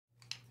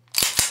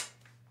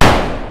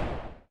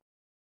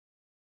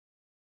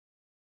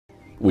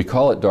We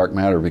call it dark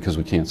matter because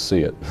we can't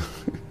see it.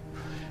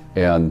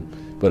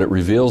 But it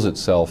reveals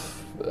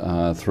itself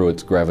through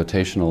its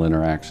gravitational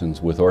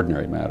interactions with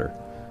ordinary matter,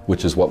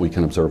 which is what we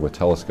can observe with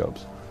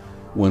telescopes.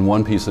 When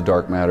one piece of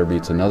dark matter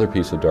meets another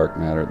piece of dark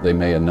matter, they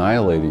may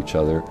annihilate each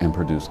other and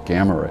produce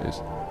gamma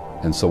rays.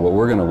 And so what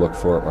we're going to look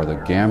for are the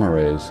gamma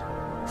rays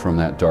from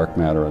that dark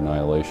matter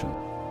annihilation.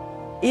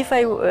 If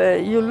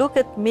you look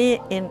at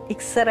me in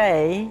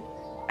X-ray,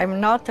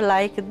 I'm not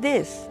like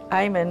this.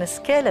 I'm a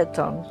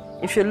skeleton.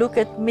 If you look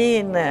at me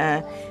in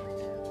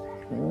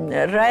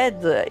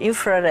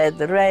infrared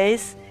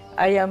rays,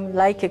 I am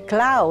like a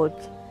cloud.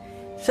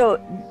 So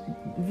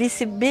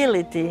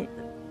visibility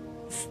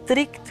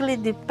strictly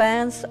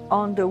depends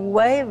on the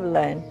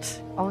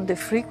wavelength, on the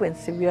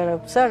frequency we are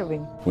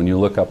observing. When you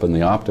look up in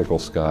the optical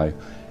sky,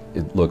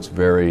 it looks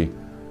very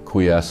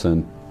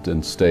quiescent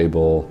and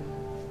stable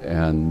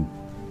and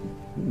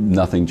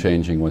nothing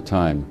changing with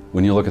time.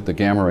 When you look at the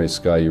gamma ray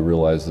sky, you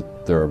realize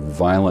that there are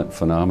violent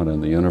phenomena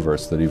in the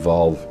universe that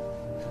evolve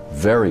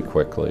very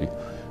quickly.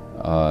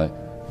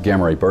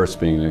 Gamma ray bursts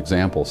being an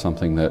example,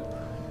 something that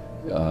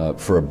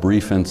for a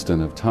brief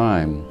instant of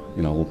time,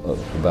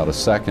 about a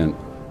second,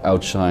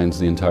 outshines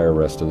the entire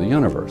rest of the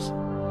universe.